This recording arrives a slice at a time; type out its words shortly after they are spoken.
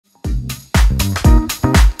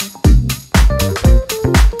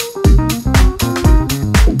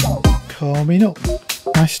Coming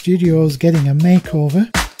up, my studio's getting a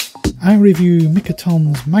makeover. I review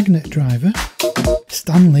Micaton's Magnet Driver.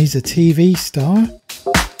 Stanley's a TV star.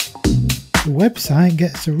 The website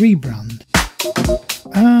gets a rebrand.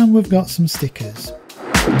 And we've got some stickers.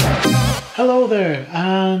 Hello there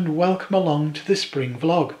and welcome along to the spring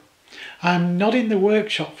vlog. I'm not in the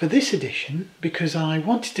workshop for this edition because I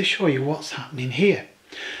wanted to show you what's happening here.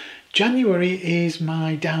 January is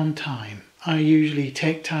my downtime. I usually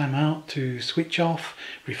take time out to switch off,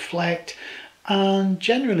 reflect and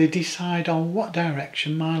generally decide on what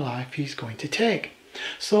direction my life is going to take.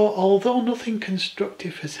 So although nothing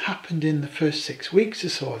constructive has happened in the first 6 weeks or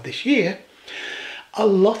so of this year, a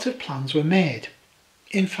lot of plans were made.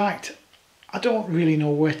 In fact, I don't really know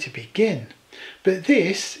where to begin, but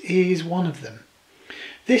this is one of them.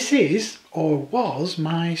 This is, or was,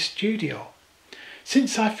 my studio.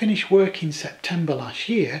 Since I finished work in September last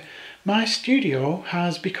year, my studio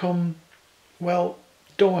has become, well,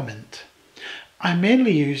 dormant. I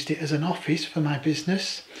mainly used it as an office for my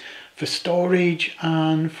business, for storage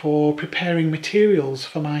and for preparing materials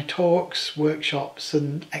for my talks, workshops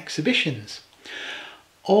and exhibitions.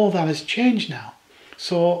 All that has changed now,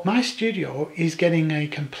 so my studio is getting a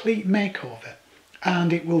complete makeover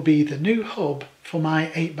and it will be the new hub for my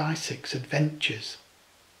 8x6 adventures.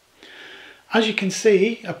 As you can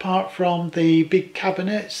see, apart from the big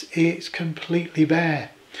cabinets, it's completely bare.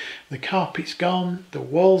 The carpet's gone, the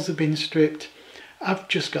walls have been stripped, I've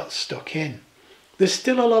just got stuck in. There's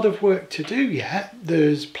still a lot of work to do yet.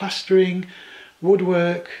 There's plastering,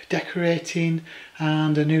 woodwork, decorating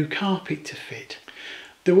and a new carpet to fit.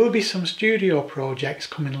 There will be some studio projects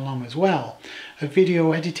coming along as well. A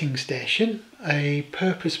video editing station, a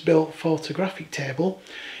purpose-built photographic table,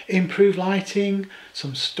 improved lighting,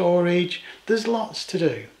 some storage. There's lots to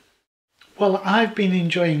do. While I've been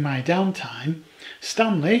enjoying my downtime,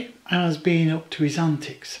 Stanley has been up to his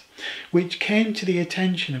antics, which came to the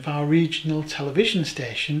attention of our regional television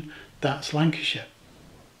station, That's Lancashire.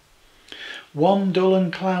 One dull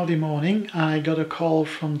and cloudy morning I got a call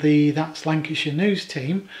from the That's Lancashire news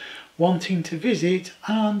team wanting to visit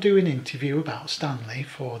and do an interview about Stanley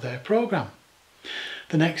for their programme.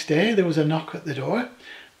 The next day there was a knock at the door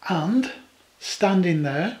and standing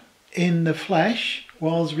there in the flesh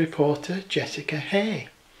was reporter Jessica Hay.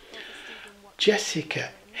 Jessica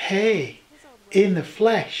Hay in the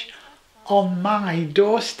flesh on my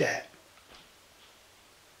doorstep.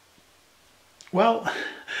 Well,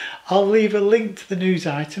 I'll leave a link to the news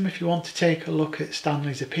item if you want to take a look at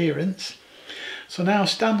Stanley's appearance. So now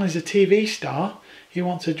Stanley's a TV star, he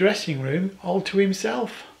wants a dressing room all to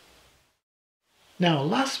himself. Now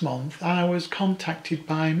last month I was contacted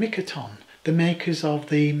by Micaton, the makers of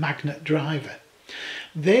the Magnet Driver.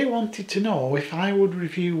 They wanted to know if I would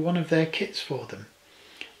review one of their kits for them.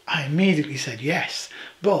 I immediately said yes,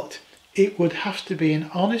 but it would have to be an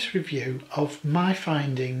honest review of my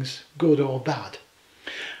findings, good or bad.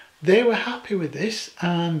 They were happy with this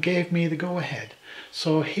and gave me the go-ahead.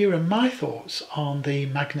 So here are my thoughts on the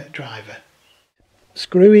Magnet Driver.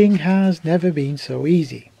 Screwing has never been so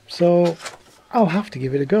easy, so I'll have to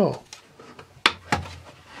give it a go.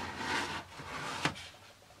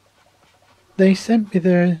 They sent me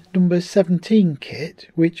the number 17 kit,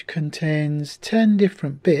 which contains 10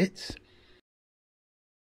 different bits,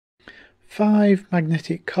 5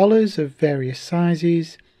 magnetic collars of various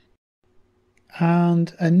sizes,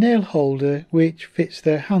 and a nail holder which fits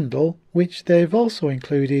their handle, which they've also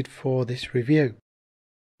included for this review.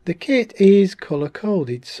 The kit is colour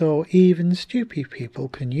coded so even stupid people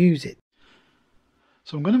can use it.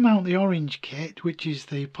 So I'm going to mount the orange kit, which is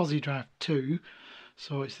the PosiDrive 2.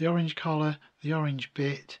 So it's the orange collar, the orange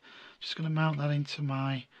bit. Just going to mount that into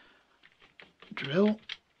my drill.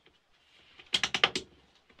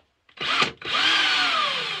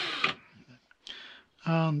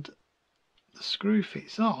 And the screw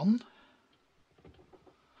fits on,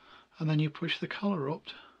 and then you push the collar up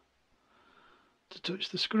to touch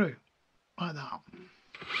the screw, like that.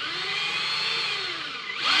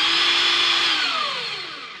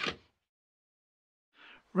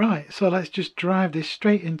 Right, so let's just drive this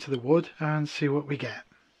straight into the wood and see what we get.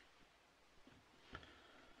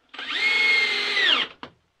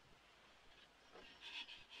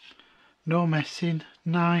 No messing,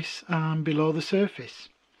 nice and below the surface.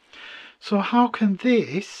 So how can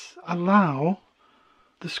this allow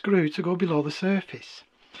the screw to go below the surface?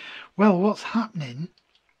 Well, what's happening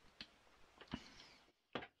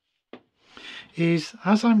is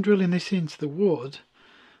as I'm drilling this into the wood,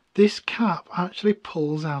 this cap actually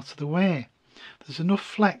pulls out of the way. There's enough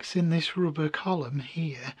flex in this rubber column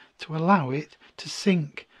here to allow it to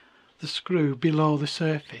sink the screw below the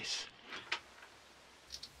surface.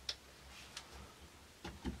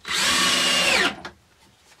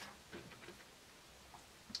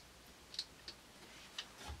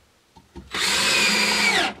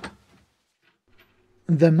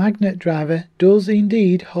 The magnet driver does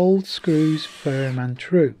indeed hold screws firm and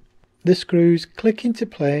true. The screws click into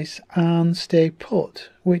place and stay put,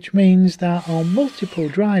 which means that on multiple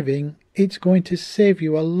driving it's going to save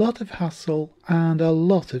you a lot of hassle and a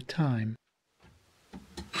lot of time.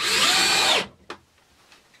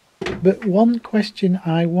 But one question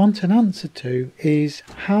I want an answer to is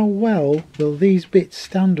how well will these bits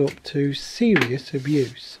stand up to serious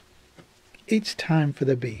abuse? It's time for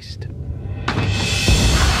the beast.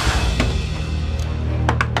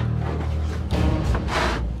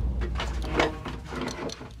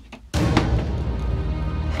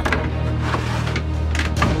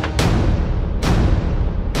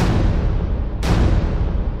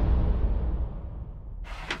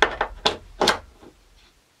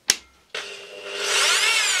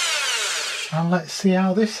 And let's see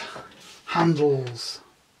how this handles.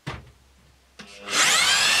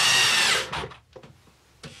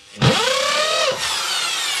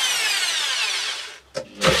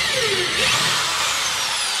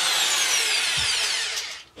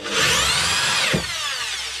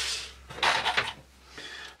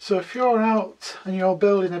 So if you're out and you're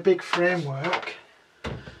building a big framework,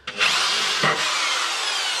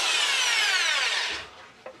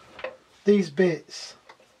 these bits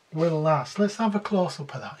will last. Let's have a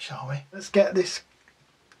close-up of that, shall we? Let's get this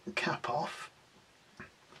cap off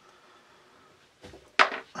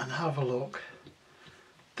and have a look.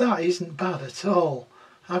 That isn't bad at all.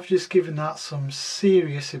 I've just given that some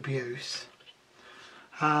serious abuse,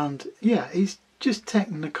 and yeah, it's just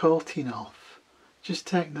taking the coating off, just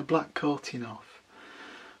taking the black coating off.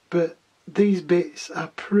 But these bits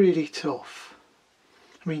are pretty tough.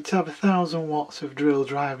 I mean, to have 1,000 watts of drill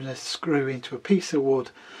driving a screw into a piece of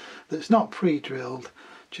wood that's not pre-drilled,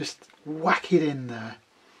 just whack it in there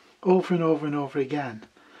over and over and over again,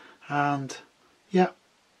 and yeah,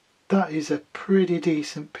 that is a pretty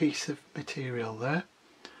decent piece of material there.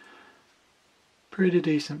 Pretty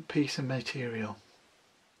decent piece of material.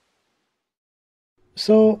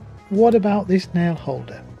 So what about this nail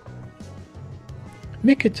holder?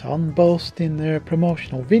 Micaton boasts in their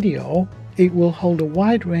promotional video it will hold a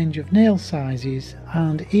wide range of nail sizes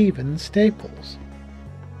and even staples.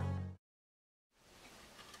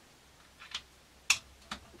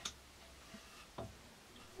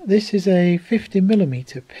 This is a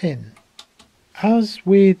 50mm pin. As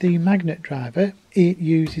with the magnet driver, it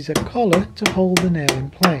uses a collar to hold the nail in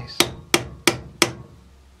place.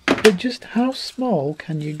 But just how small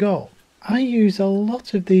can you go? I use a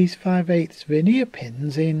lot of these 5/8 veneer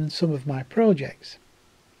pins in some of my projects,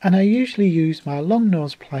 and I usually use my long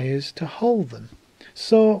nose pliers to hold them.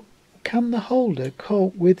 So can the holder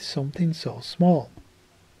cope with something so small?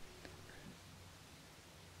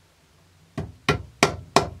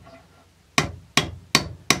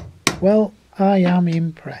 Well, I am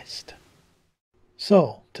impressed.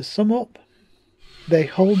 So, to sum up, they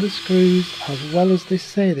hold the screws as well as they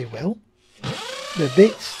say they will. The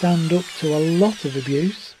bits stand up to a lot of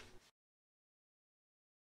abuse.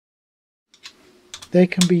 They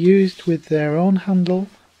can be used with their own handle.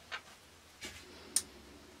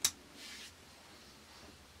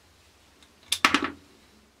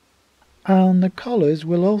 And the collars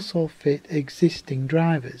will also fit existing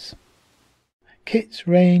drivers. Kits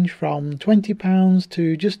range from £20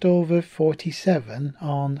 to just over £47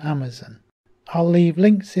 on Amazon. I'll leave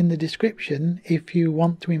links in the description if you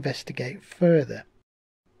want to investigate further.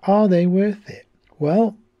 Are they worth it?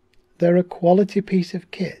 Well, they're a quality piece of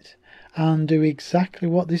kit and do exactly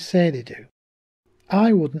what they say they do.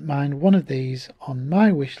 I wouldn't mind one of these on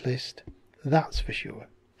my wish list, that's for sure.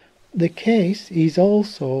 The case is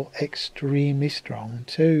also extremely strong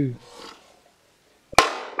too.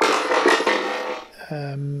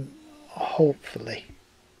 Hopefully.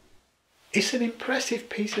 It's an impressive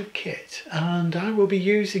piece of kit, and I will be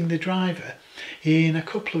using the driver in a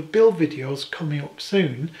couple of build videos coming up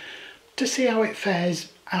soon to see how it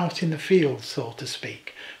fares out in the field, so to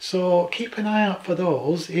speak. So keep an eye out for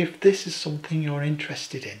those if this is something you're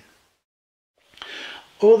interested in.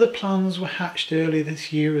 Other plans were hatched earlier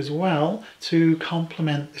this year as well to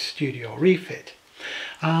complement the studio refit,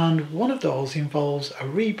 and one of those involves a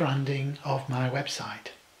rebranding of my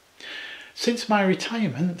website. Since my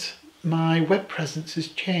retirement, my web presence has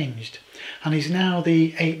changed and is now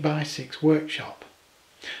the 8x6 workshop.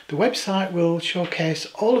 The website will showcase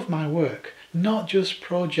all of my work, not just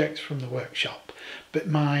projects from the workshop, but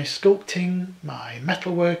my sculpting, my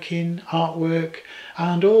metalworking, artwork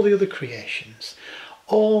and all the other creations,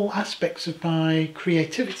 all aspects of my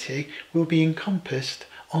creativity will be encompassed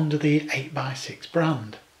under the 8x6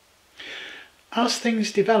 brand. As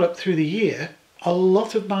things develop through the year, a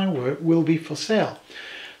lot of my work will be for sale,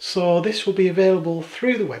 so this will be available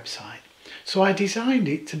through the website. So I designed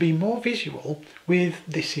it to be more visual with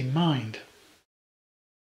this in mind.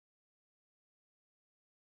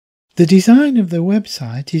 The design of the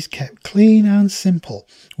website is kept clean and simple,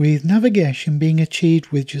 with navigation being achieved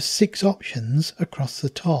with just 6 options across the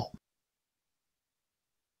top.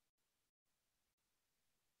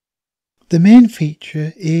 The main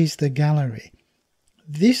feature is the gallery.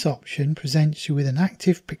 This option presents you with an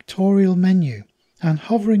active pictorial menu, and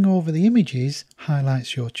hovering over the images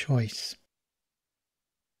highlights your choice.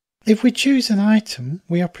 If we choose an item,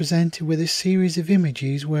 we are presented with a series of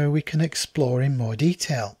images where we can explore in more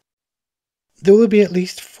detail. There will be at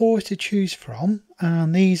least 4 to choose from,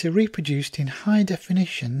 and these are reproduced in high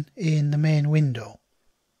definition in the main window.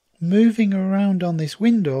 Moving around on this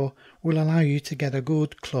window will allow you to get a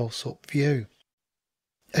good close-up view.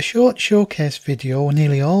 A short showcase video will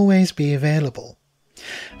nearly always be available,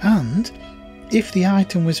 and if the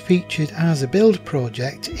item was featured as a build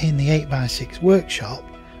project in the 8x6 workshop,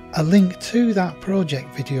 a link to that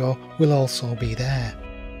project video will also be there.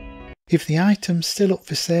 If the item's still up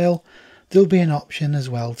for sale, there'll be an option as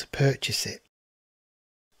well to purchase it.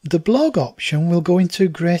 The blog option will go into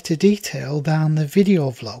greater detail than the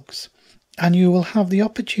video vlogs, and you will have the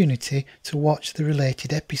opportunity to watch the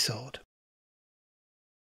related episode.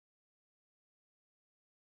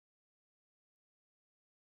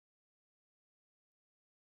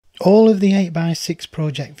 All of the 8x6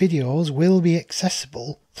 project videos will be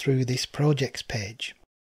accessible through this projects page.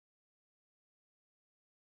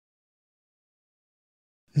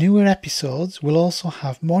 Newer episodes will also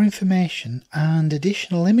have more information and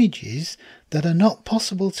additional images that are not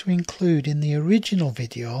possible to include in the original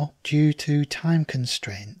video due to time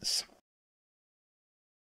constraints.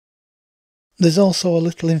 There's also a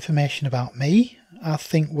little information about me. I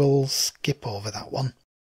think we'll skip over that one.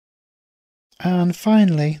 And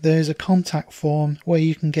finally, there's a contact form where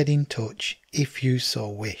you can get in touch if you so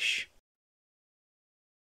wish.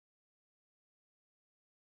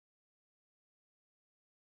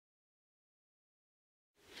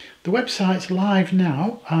 The website's live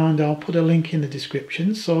now, and I'll put a link in the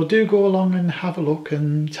description, so do go along and have a look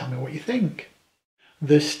and tell me what you think.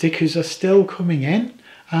 The stickers are still coming in,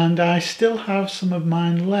 and I still have some of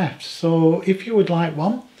mine left, so if you would like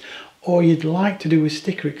one, or you'd like to do a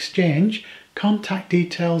sticker exchange, contact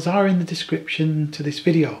details are in the description to this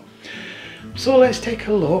video. So let's take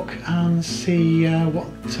a look and see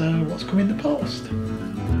what's come in the post.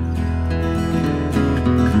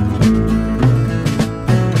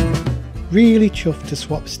 Really chuffed to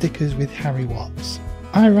swap stickers with Harry Watts.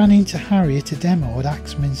 I ran into Harry at a demo at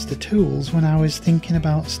Axminster Tools when I was thinking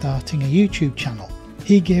about starting a YouTube channel.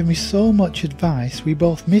 He gave me so much advice, we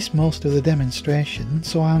both missed most of the demonstration,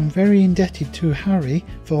 so I'm very indebted to Harry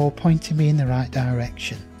for pointing me in the right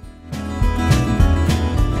direction.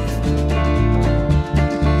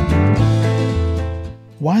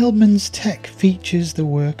 Wildman Tech features the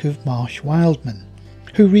work of Marsh Wildman,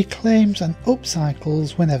 who reclaims and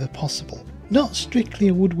upcycles whenever possible. Not strictly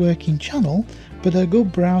a woodworking channel, but a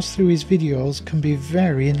good browse through his videos can be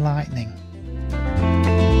very enlightening.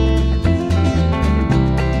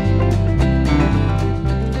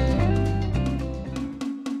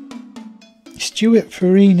 Stewart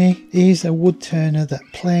Furini is a wood turner that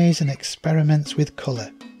plays and experiments with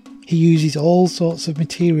colour. He uses all sorts of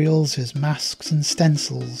materials as masks and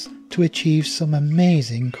stencils to achieve some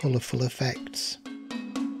amazing colourful effects.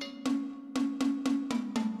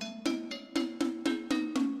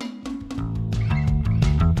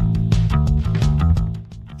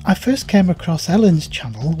 I first came across Ellen's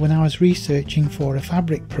channel when I was researching for a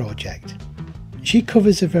fabric project. She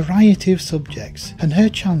covers a variety of subjects, and her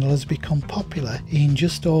channel has become popular in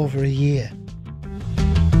just over a year.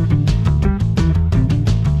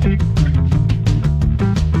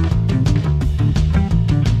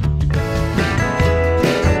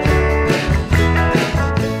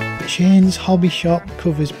 Shane's hobby shop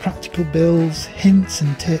covers practical builds, hints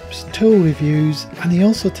and tips, tool reviews, and he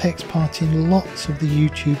also takes part in lots of the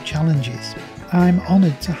YouTube challenges. I'm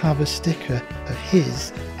honoured to have a sticker of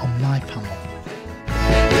his on my panel.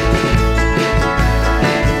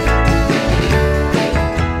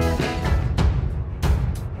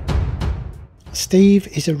 Steve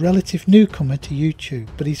is a relative newcomer to YouTube,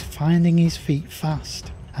 but he's finding his feet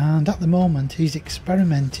fast. And at the moment he's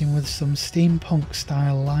experimenting with some steampunk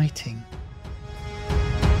style lighting.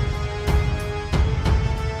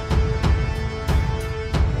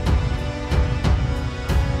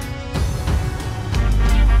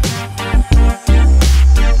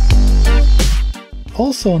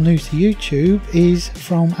 Also new to YouTube is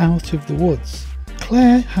From Out of the Woods.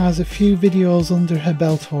 Claire has a few videos under her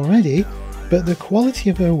belt already, but the quality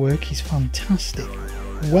of her work is fantastic.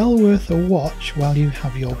 Well worth a watch while you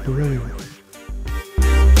have your brew.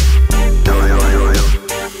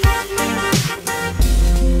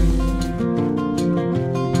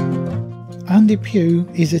 Andy Pugh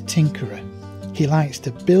is a tinkerer. He likes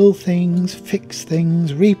to build things, fix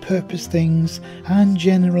things, repurpose things, and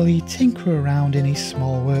generally tinker around in his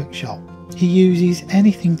small workshop. He uses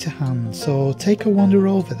anything to hand, so take a wander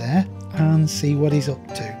over there and see what he's up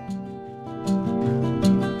to.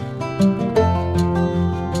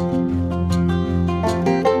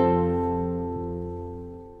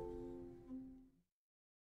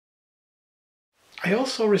 I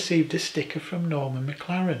also received a sticker from Norman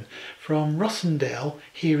McLaren from Rossendale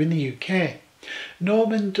here in the UK.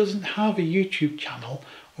 Norman doesn't have a YouTube channel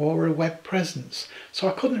or a web presence, so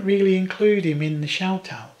I couldn't really include him in the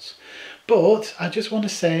shout-outs. But I just want to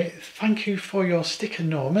say thank you for your sticker,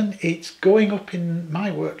 Norman. It's going up in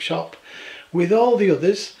my workshop with all the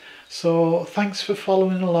others, so thanks for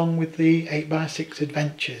following along with the 8x6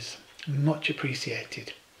 adventures. Much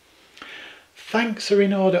appreciated. Thanks are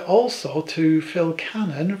in order also to Phil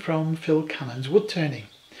Cannon from Phil Cannon's Woodturning.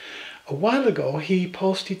 A while ago he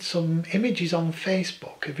posted some images on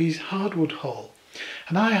Facebook of his hardwood haul,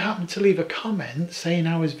 and I happened to leave a comment saying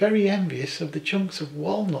I was very envious of the chunks of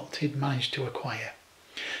walnut he'd managed to acquire.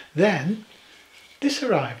 Then this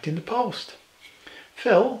arrived in the post.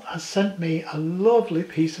 Phil has sent me a lovely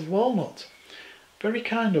piece of walnut. Very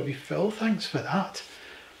kind of you, Phil, thanks for that.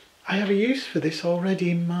 I have a use for this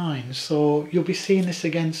already in mind, so you'll be seeing this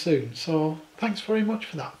again soon, so thanks very much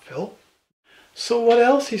for that, Phil. So what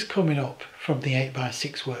else is coming up from the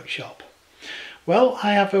 8x6 workshop? Well,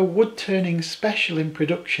 I have a wood turning special in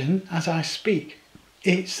production as I speak.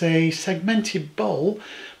 It's a segmented bowl,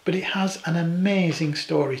 but it has an amazing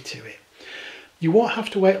story to it. You won't have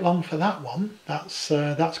to wait long for that one.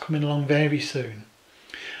 That's coming along very soon.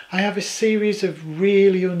 I have a series of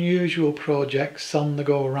really unusual projects on the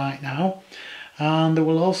go right now, and there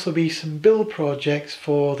will also be some build projects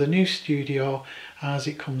for the new studio as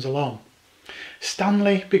it comes along.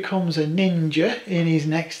 Stanley becomes a ninja in his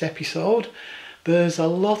next episode. There's a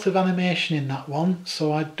lot of animation in that one,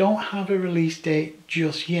 so I don't have a release date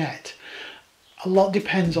just yet. A lot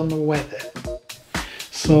depends on the weather.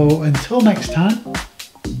 So until next time,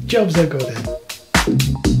 jobs are good.